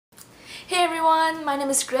everyone, my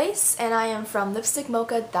name is Grace and I am from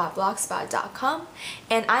lipstickmocha.blogspot.com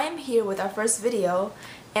and I am here with our first video,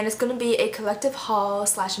 and it's going to be a collective haul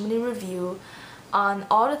 / mini review on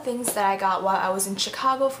all the things that I got while I was in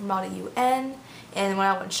Chicago for Model UN and when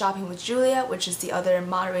I went shopping with Julia, which is the other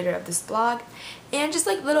moderator of this blog, and just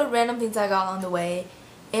like little random things I got along the way.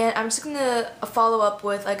 And I'm just gonna follow up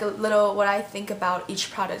with like a little what I think about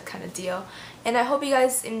each product kind of deal. And I hope you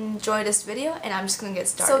guys enjoy this video, and I'm just gonna get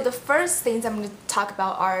started. So the first things I'm gonna talk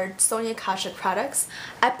about are Sonia Kashuk products.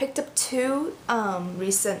 I picked up two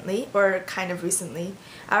recently, or kind of recently.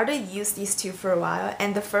 I already used these two for a while,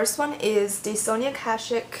 and the first one is the Sonia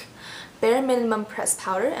Kashuk Bare Minimum Pressed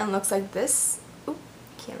Powder, and looks like this. Oop,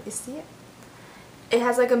 can't really see it. It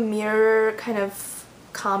has like a mirror kind of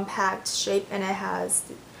compact shape, and it has,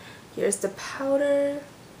 here's the powder,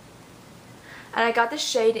 and I got the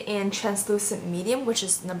shade in translucent medium, which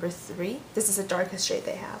is number 3. This is the darkest shade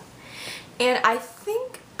they have, and I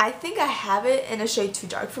think I have it in a shade too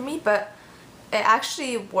dark for me, but it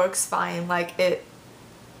actually works fine. Like it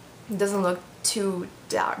doesn't look too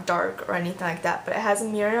dark or anything like that, but it has a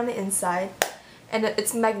mirror on the inside and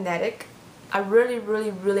it's magnetic. I really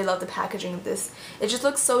love the packaging of this. It just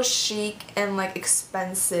looks so chic and like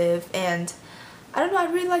expensive, and I don't know, I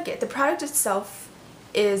really like it. The product itself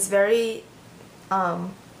is very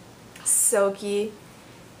silky,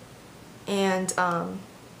 and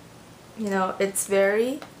you know, it's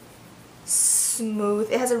very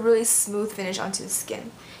smooth. It has a really smooth finish onto the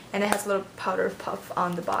skin, and it has a little powder puff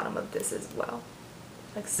on the bottom of this as well.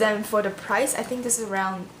 Like so. Then for the price, I think this is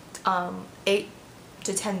around $8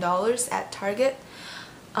 to $10 at Target.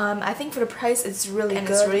 I think for the price it's really good.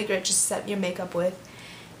 It's really great to set your makeup with.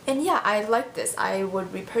 And yeah, I like this. I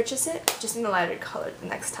would repurchase it, just in a lighter color the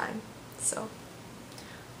next time. So,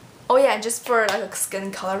 oh yeah, and just for like a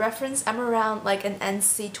skin color reference, I'm around like an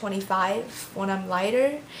NC 25 when I'm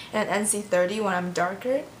lighter and an NC 30 when I'm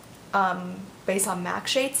darker, based on MAC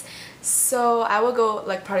shades. So I will go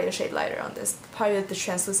like probably a shade lighter on this, probably the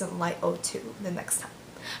translucent light 02 the next time.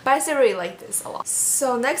 But I still really like this a lot.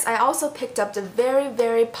 So next, I also picked up the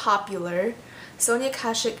very popular Sonia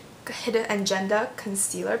Kashuk Hidden Agenda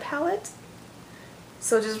Concealer Palette.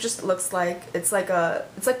 So this just looks like, it's like the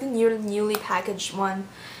newly packaged one.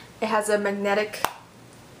 It has a magnetic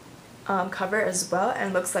cover as well,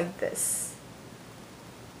 and looks like this.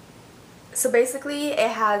 So basically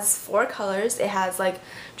it has 4 colors. It has like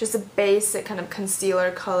just a basic kind of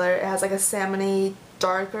concealer color. It has like a salmon-y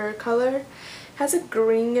darker color. Has a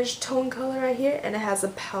greenish tone color right here, and it has a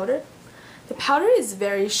powder. The powder is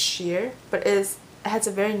very sheer, but it has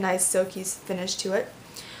a very nice silky finish to it.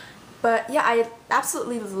 But yeah, I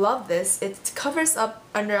absolutely love this. It covers up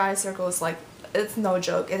under eye circles like it's no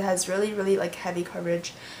joke. It has really like heavy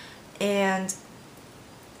coverage, and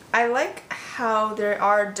I like how there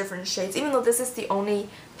are different shades, even though this is the only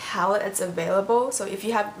palette that's available. So if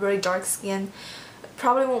you have really dark skin,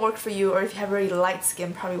 probably won't work for you, or if you have very light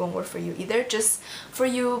skin, probably won't work for you either. Just for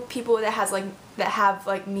you people that have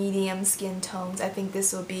like medium skin tones, I think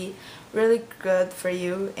this will be really good for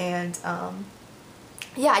you. And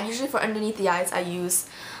yeah, usually for underneath the eyes, I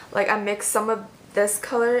mix some of this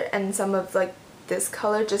color and some of like this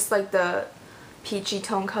color, just like the peachy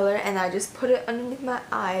tone color, and I just put it underneath my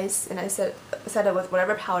eyes, and I set it with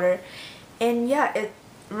whatever powder, and yeah, it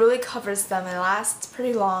really covers them and lasts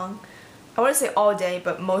pretty long. I wouldn't say all day,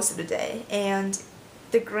 but most of the day. And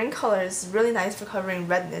the green color is really nice for covering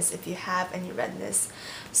redness if you have any redness.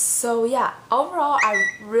 So yeah, overall I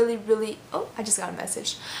really, oh, I just got a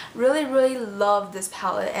message. Really love this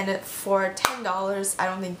palette, and for $10, I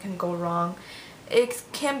don't think you can go wrong. It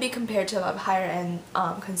can be compared to a lot of higher end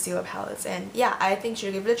concealer palettes, and yeah, I think you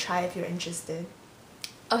should give it a try if you're interested.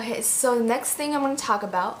 Okay, so the next thing I'm going to talk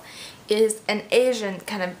about is an Asian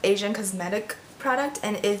cosmetic product,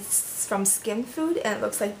 and it's from Skinfood, and it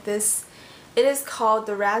looks like this. It is called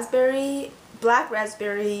the Black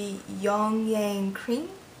Raspberry Yong Yang Cream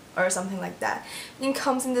or something like that. And it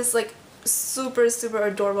comes in this like super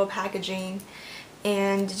adorable packaging,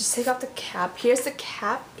 and you just take off the cap. Here's the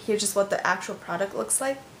cap. Here's just what the actual product looks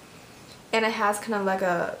like, and it has kind of like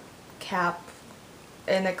a cap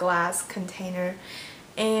in a glass container.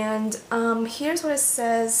 And here's what it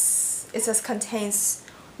says. It says contains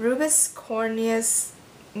Rubus corneus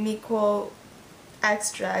Miquel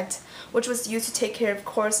extract, which was used to take care of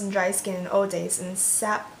coarse and dry skin in old days, and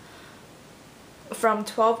sap from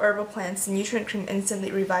 12 herbal plants. The nutrient cream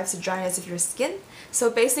instantly revives the dryness of your skin. So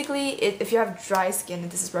basically, if you have dry skin,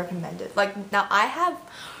 this is recommended. Like now, I have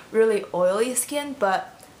really oily skin,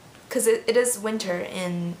 but because it is winter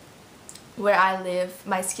in where I live,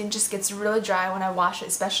 my skin just gets really dry when I wash it,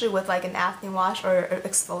 especially with like an afternoon wash or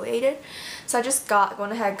exfoliator. So I just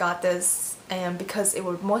went ahead and got this, and because it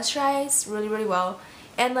would moisturize really well,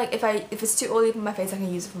 and like if it's too oily for my face, I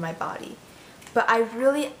can use it for my body. But I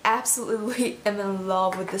really absolutely am in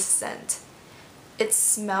love with this scent. It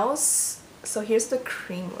smells, so here's the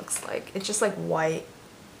cream looks like. It's just like white,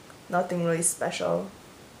 nothing really special.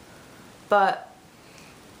 But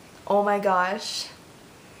oh my gosh,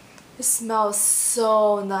 it smells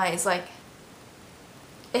so nice. Like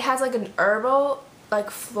it has like an herbal, like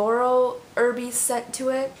floral herby scent to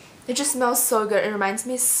it. It just smells so good. It reminds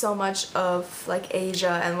me so much of like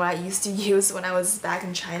Asia and what I used to use when I was back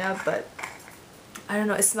in China, but I don't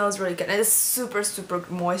know, it smells really good. And it's super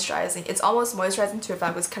moisturizing. It's almost moisturizing to a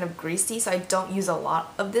fact it's kind of greasy, so I don't use a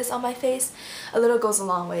lot of this on my face. A little goes a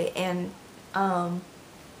long way, and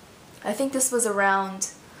I think this was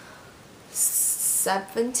around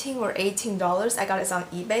 $17 or $18. I got it on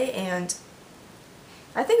eBay, and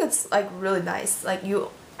I think it's like really nice. Like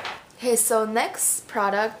okay, so next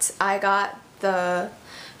product I got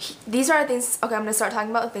these are things, okay, I'm gonna start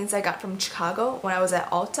talking about the things I got from Chicago when I was at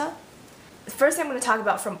Ulta. The first thing I'm going to talk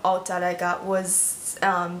about from Ulta that I got was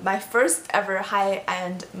my first ever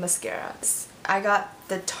high-end mascara. I got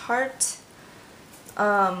the Tarte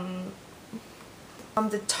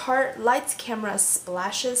Lights Camera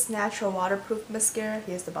Splashes Natural Waterproof Mascara.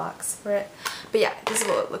 Here's the box for it. But yeah, this is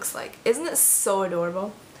what it looks like. Isn't it so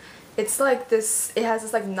adorable? It's like this, it has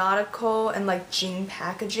this like nautical and like jean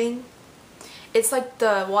packaging. It's like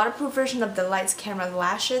the waterproof version of the Lights Camera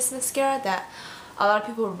Lashes mascara that a lot of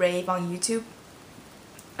people rave on YouTube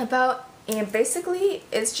about, and basically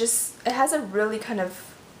it has a really kind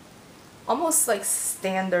of almost like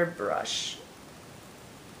standard brush.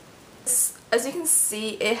 As you can see,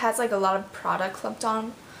 it has like a lot of product clumped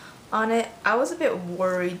on it. I was a bit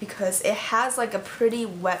worried because it has like a pretty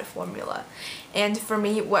wet formula, and for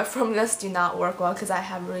me wet formulas do not work well because I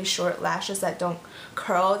have really short lashes that don't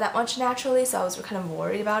curl that much naturally, so I was kind of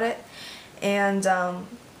worried about it. And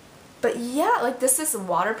but yeah, like this is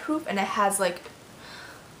waterproof, and it has like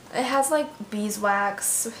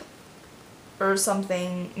beeswax or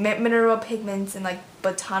something, mineral pigments, and like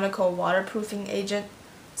botanical waterproofing agent,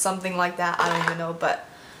 something like that, I don't even know, but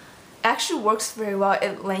it actually works very well.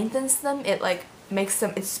 It lengthens them, it like makes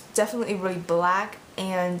them, it's definitely really black,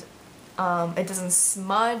 and it doesn't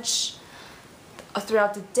smudge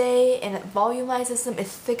throughout the day, and it volumizes them, it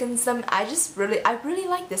thickens them. I really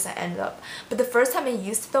like this. I ended up, but the first time I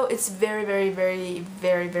used it though, it's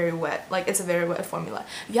very wet. Like it's a very wet formula.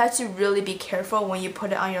 You have to really be careful when you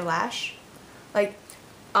put it on your lash, like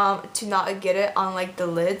to not get it on like the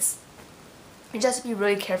lids. You just have to be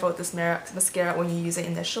really careful with this mascara when you use it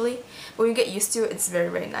initially. But when you get used to it, it's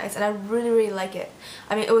very nice, and I really like it.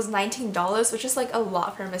 I mean, it was $19, which is like a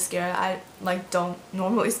lot for a mascara. I like don't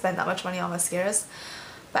normally spend that much money on mascaras,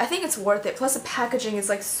 but I think it's worth it. Plus the packaging is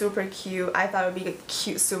like super cute. I thought it would be a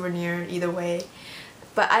cute souvenir either way.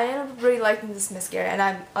 But I ended up really liking this mascara, and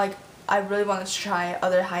I really wanted to try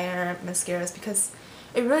other higher mascaras because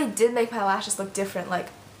it really did make my lashes look different. Like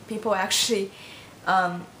people actually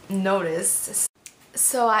noticed.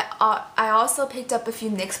 So I also picked up a few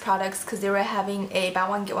NYX products because they were having a buy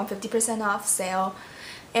one get one 50% off sale,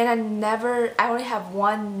 and I only have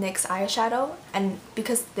one NYX eyeshadow, and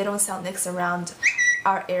because they don't sell NYX around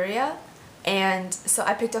our area, and so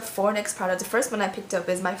I picked up 4 NYX products. The first one I picked up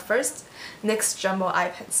is my first NYX Jumbo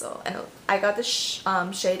Eye Pencil, and I got this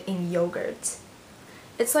shade in Yogurt.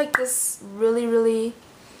 It's like this really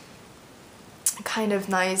kind of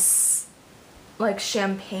nice, like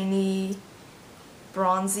champagne-y,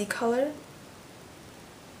 bronzy color.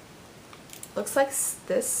 Looks like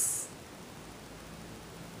this.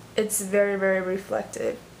 It's very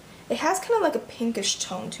reflective. It has kind of like a pinkish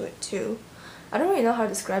tone to it too. I don't really know how to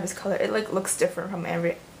describe this color. It like looks different from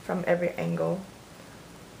every angle.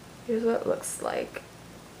 Here's what it looks like.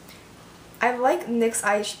 I like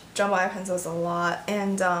NYX Jumbo Eye Pencils a lot,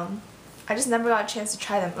 and I just never got a chance to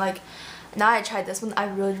try them. Like, now I tried this one, I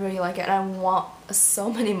really like it, and I want so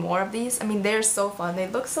many more of these. I mean, they're so fun. They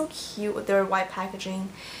look so cute with their white packaging,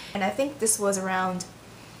 and I think this was around,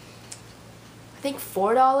 I think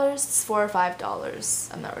 $4, $4 or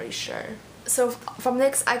 $5. I'm not really sure. So from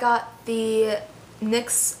NYX, I got the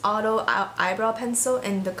NYX Auto Eyebrow Pencil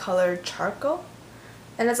in the color Charcoal,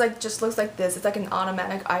 and it's like just looks like this. It's like an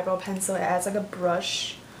automatic eyebrow pencil. It has like a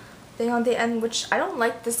brush thing on the end, which I don't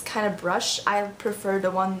like this kind of brush. I prefer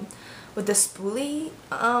the one with the spoolie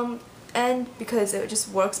end because it just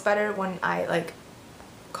works better when I like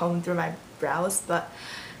comb through my brows. But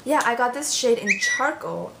yeah, I got this shade in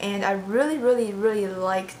Charcoal, and I really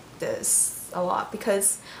like this a lot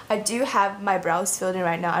because I do have my brows filled in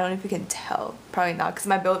right now. I don't know if you can tell, probably not, because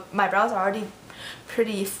my brows are already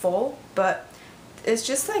pretty full, but it's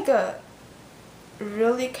just like a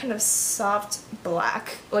really kind of soft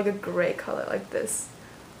black, like a gray color like this.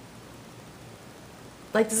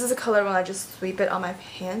 Like this is a color when I just sweep it on my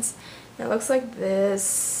hands. And it looks like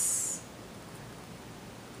this.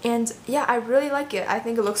 And yeah, I really like it. I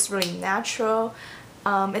think it looks really natural.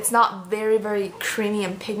 It's not very creamy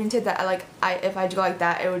and pigmented that if I do like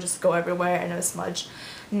that, it would just go everywhere and it would smudge.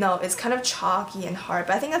 No, it's kind of chalky and hard,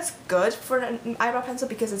 but I think that's good for an eyebrow pencil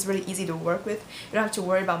because it's really easy to work with. You don't have to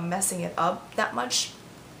worry about messing it up that much.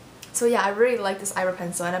 So yeah, I really like this eyebrow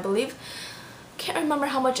pencil, and I believe, can't remember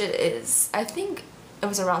how much it is. I think it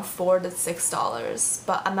was around $4 to $6,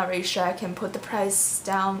 but I'm not really sure. I can put the price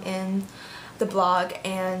down in the blog.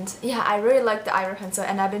 And yeah, I really like the eyebrow pencil,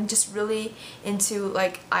 and I've been just really into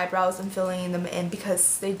like eyebrows and filling them in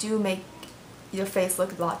because they do make your face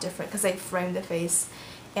look a lot different because they frame the face,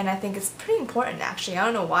 and I think it's pretty important actually. I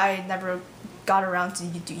don't know why I never got around to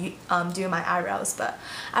doing my eyebrows, but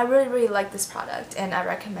I really like this product and I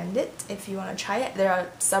recommend it if you want to try it. There are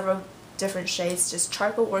several different shades, just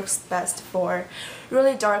charcoal works best for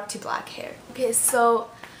really dark to black hair. Okay, so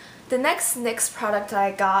the next NYX product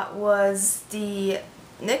I got was the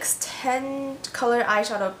NYX 10 color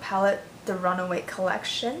eyeshadow palette, the Runaway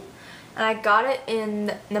collection. And I got it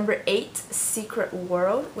in number 8, Secret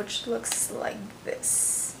World, which looks like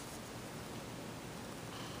this.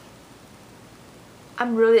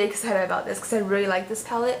 I'm really excited about this because I really like this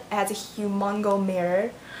palette. It has a humongo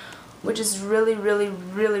mirror, which is really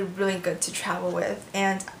good to travel with.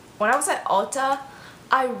 And when I was at Ulta,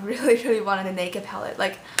 I really wanted a naked palette.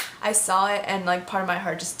 Like, I saw it and like part of my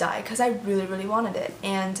heart just died because I really wanted it.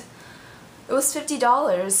 And it was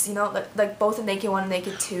 $50, you know, like both a naked one and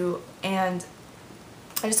naked two, and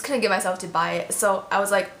I just couldn't get myself to buy it. So I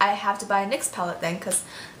was like, I have to buy a NYX palette then, because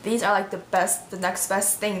these are like the next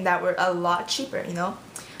best thing that were a lot cheaper, you know.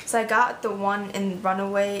 So I got the one in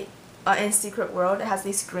Runaway, in Secret World. It has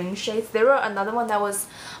these green shades. There were another one that was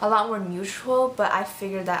a lot more neutral, but I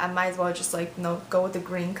figured that I might as well just like, you know, go with the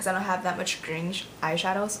green because I don't have that much green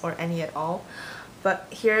eyeshadows or any at all. But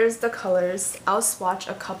here's the colors. I'll swatch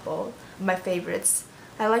a couple of my favorites.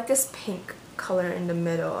 I like this pink color in the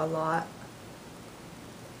middle a lot.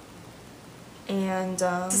 And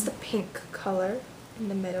this is the pink color in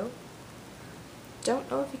the middle. Don't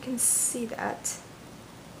know if you can see that.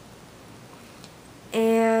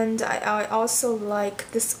 And I also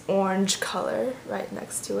like this orange color right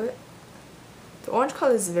next to it. The orange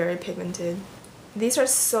color is very pigmented. These are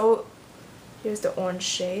so... Here's the orange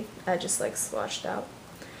shade I just like swatched out.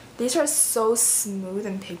 These are so smooth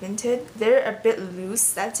and pigmented. They're a bit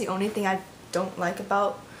loose. That's the only thing I don't like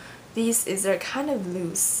about these, is they're kind of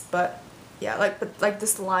loose. But yeah, like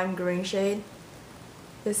this lime green shade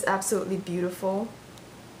is absolutely beautiful.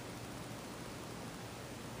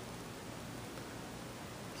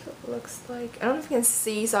 So it looks like, I don't know if you can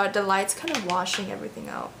see, so the light's kind of washing everything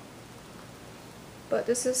out. But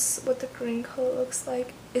this is what the green color looks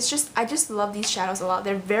like. It's just, I just love these shadows a lot.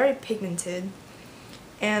 They're very pigmented,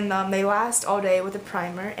 and they last all day with a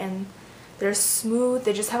primer, and they're smooth.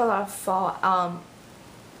 They just have a lot of fall.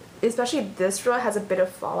 Especially this row has a bit of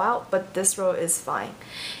fallout, but this row is fine.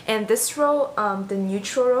 And this row, the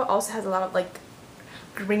neutral row, also has a lot of like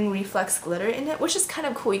green reflex glitter in it, which is kind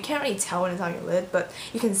of cool. You can't really tell when it's on your lid, but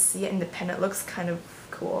you can see it in the pen. It looks kind of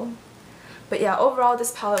cool. But yeah, overall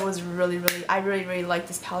this palette was I really like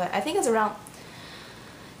this palette. I think it's around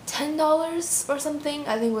 $10 or something.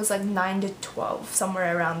 I think it was like 9 to 12,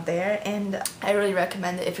 somewhere around there. And I really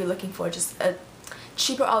recommend it if you're looking for just a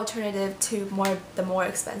cheaper alternative to the more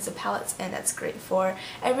expensive palettes, and that's great for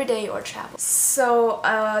everyday or travel. So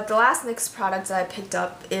the last NYX product that I picked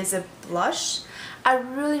up is a blush. I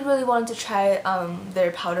really wanted to try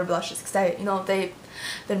their powder blushes because they've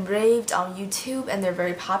been raved on YouTube, and they're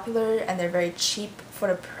very popular and they're very cheap for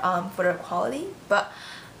the quality. But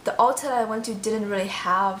the Ulta that I went to didn't really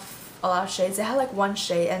have a lot of shades. They had like one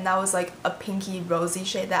shade, and that was like a pinky rosy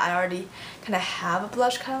shade that I already kind of have a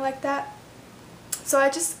blush kind of like that. So I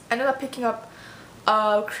just ended up picking up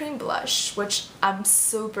a cream blush, which I'm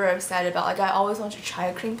super excited about. Like, I always wanted to try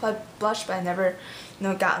a cream blush, but I never,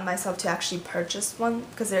 gotten myself to actually purchase one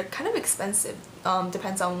because they're kind of expensive.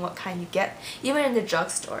 Depends on what kind you get, even in the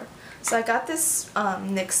drugstore. So I got this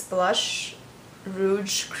NYX blush,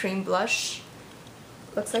 Rouge Cream Blush.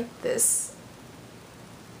 Looks like this.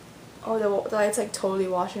 Oh, the light's like totally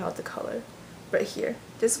washing out the color. Right here.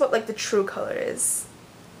 This is what like the true color is.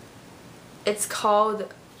 It's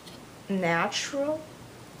called Natural.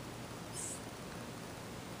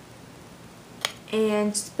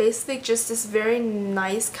 and basically just this very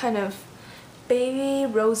nice kind of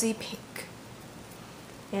baby rosy pink.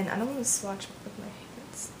 And I don't want to swatch with my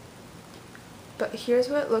hands, but here's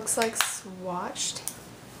what it looks like swatched.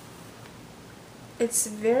 It's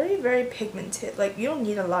very, very pigmented. Like, you don't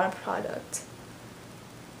need a lot of product.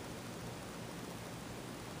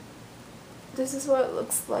 This is what it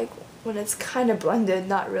looks like when it's kind of blended,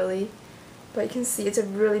 not really. But you can see it's a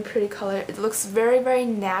really pretty color. It looks very, very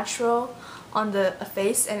natural on the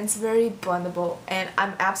face, and it's very blendable. And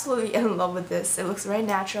I'm absolutely in love with this. It looks very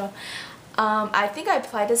natural. I think I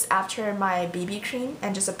applied this after my BB cream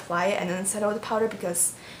and just apply it and then set it with the powder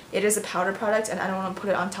because it is a powder product and I don't want to put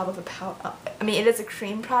it on top of a powder. I mean, it is a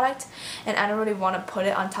cream product and I don't really want to put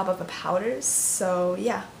it on top of a powder. So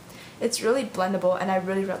yeah, it's really blendable and I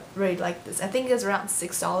really like this. I think it's around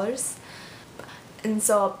 $6. And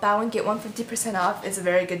so buy one get one 50% off is a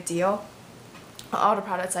very good deal on all the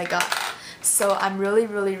products I got. So I'm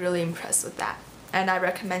really impressed with that and I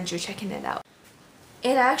recommend you checking it out.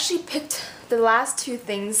 And I actually picked the last two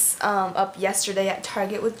things up yesterday at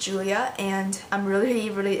Target with Julia, and I'm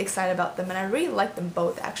really excited about them, and I really like them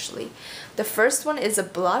both actually. The first one is a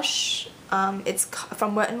blush. It's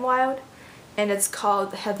from Wet n Wild, and it's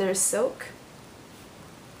called Heather Silk.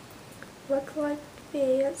 Look like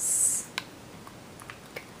this.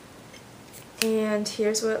 And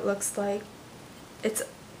here's what it looks like. It's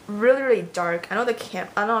really dark. I know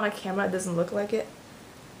on a camera it doesn't look like it.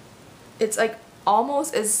 It's like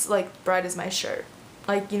almost as like bright as my shirt,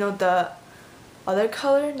 like, you know, the other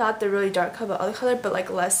color, not the really dark color, but other color, but like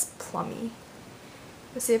less plummy.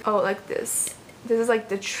 Let's see if, oh, like this is like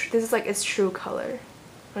this is like its true color.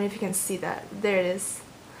 I don't know if you can see that. There it is.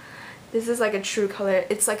 This is like a true color.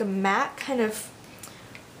 It's like a matte kind of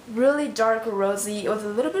really dark rosy with a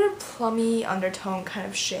little bit of plummy undertone kind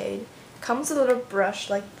of shade. Comes with a little brush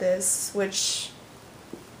like this, which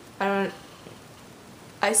I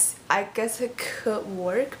guess it could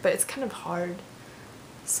work, but it's kind of hard.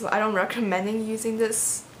 So I don't recommend using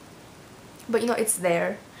this. But you know, it's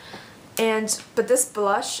there. But this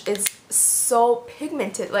blush is so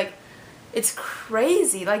pigmented. Like, it's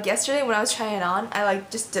crazy. Like yesterday when I was trying it on, I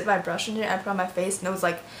like just dipped my brush in it and I put it on my face and it was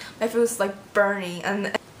like, my face was like burning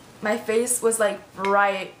and my face was like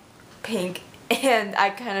bright pink and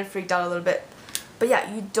I kind of freaked out a little bit. But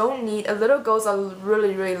yeah, you don't need, a little goes a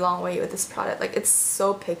really long way with this product. Like, it's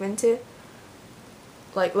so pigmented.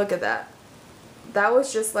 Like, look at that. That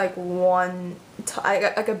was just like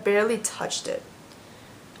I barely touched it.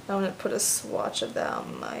 I'm gonna put a swatch of that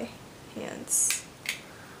on my hands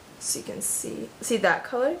so you can see. See that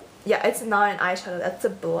color? Yeah, it's not an eyeshadow, that's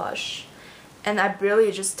a blush. And I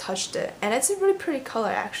barely just touched it. And it's a really pretty color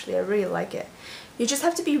actually, I really like it. You just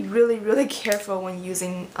have to be really careful when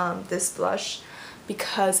using this blush,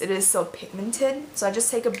 because it is so pigmented. So I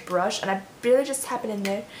just take a brush and I really just tap it in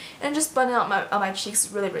there and just blend it on my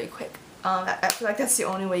cheeks really quick. I feel like that's the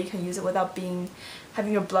only way you can use it without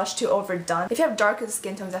having your blush too overdone. If you have darker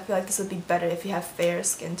skin tones, I feel like this would be better if you have fair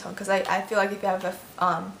skin tone, because I feel like if you have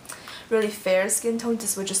a really fair skin tone,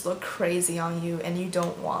 this would just look crazy on you and you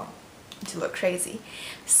don't want to look crazy.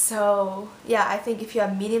 So yeah, I think if you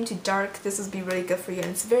have medium to dark, this would be really good for you,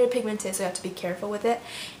 and it's very pigmented, so you have to be careful with it.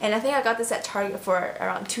 And I think I got this at Target for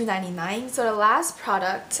around $2.99. So the last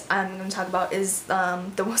product I'm going to talk about is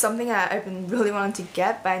something I've been really wanting to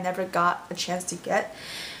get but I never got a chance to get,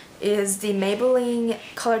 is the Maybelline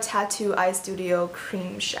Color Tattoo Eye Studio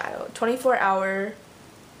Cream Shadow 24-hour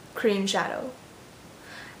cream shadow.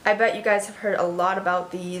 I bet you guys have heard a lot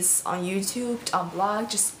about these on YouTube, on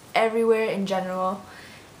blog, just everywhere in general.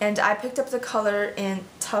 And I picked up the color in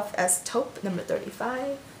Tough as Taupe number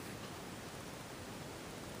 35.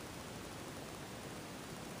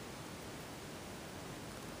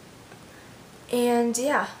 And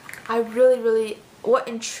yeah, I really, what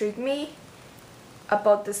intrigued me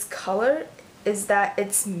about this color is that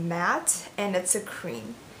it's matte and it's a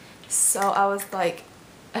cream. So I was like,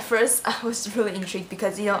 at first I was really intrigued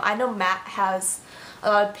because, you know, I know matte has a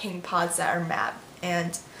lot of pink pods that are matte,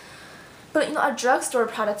 but you know, a drugstore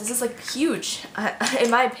product, this is like huge in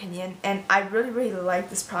my opinion, and I really like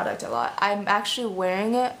this product a lot. I'm actually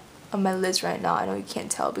wearing it on my lids right now. I know you can't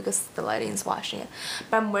tell because the lighting is washing it,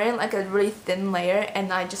 but I'm wearing like a really thin layer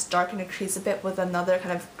and I just darken the crease a bit with another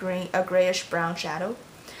kind of grayish brown shadow.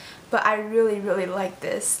 But I really like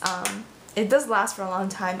this. It does last for a long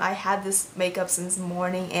time. I had this makeup since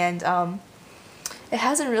morning and it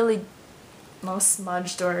hasn't really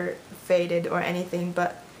smudged or faded or anything,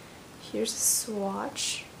 but here's a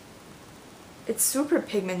swatch. It's super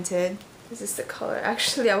pigmented. This is the color.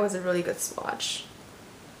 Actually, that was a really good swatch.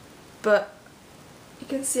 But You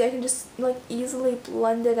can see I can just like easily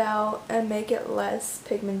blend it out and make it less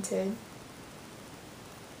pigmented.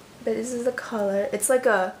 But this is the color. It's like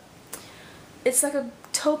a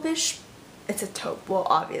taupe-ish, it's a taupe, well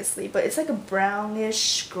obviously, but it's like a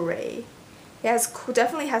brownish gray. It has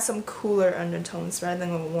definitely has some cooler undertones rather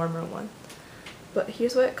than a warmer one. But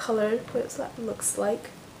here's what it looks like.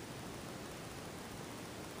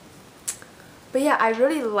 But yeah, I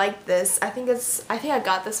really like this. I think I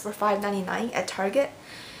got this for $5.99 at Target.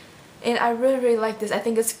 And I really like this. I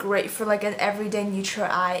think it's great for like an everyday neutral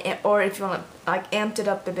eye, or if you want to like amp it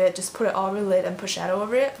up a bit, just put it all over your lid and put shadow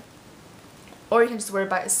over it. Or you can just wear it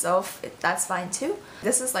by itself. That's fine too.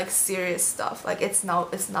 This is like serious stuff. Like it's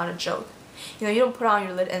not a joke. You know, you don't put it on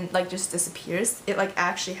your lid and like just disappears. It like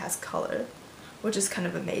actually has color, which is kind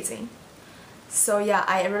of amazing. So yeah,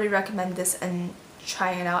 I really recommend this and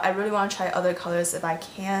trying it out. I really want to try other colors if I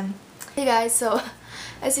can. Hey guys, so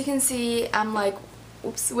as you can see, I'm like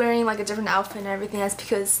wearing like a different outfit and everything. That's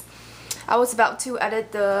because I was about to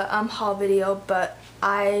edit the haul video, but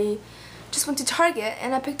I just went to Target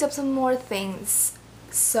and I picked up some more things.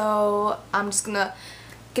 So I'm just gonna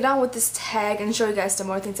get on with this tag and show you guys some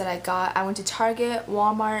more things that I got. I went to Target,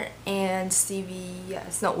 Walmart, and Walgreens.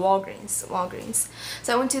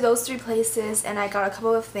 So I went to those 3 places and I got a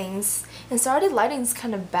couple of things. And sorry, the lighting's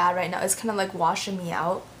kind of bad right now. It's kind of like washing me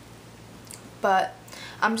out. But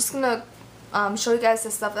I'm just gonna show you guys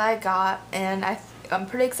the stuff that I got, and I'm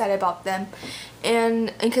pretty excited about them.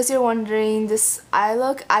 And in case you're wondering, this eye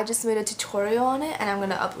look, I just made a tutorial on it and I'm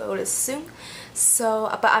gonna upload it soon. So,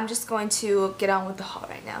 but I'm just going to get on with the haul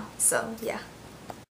right now. So yeah.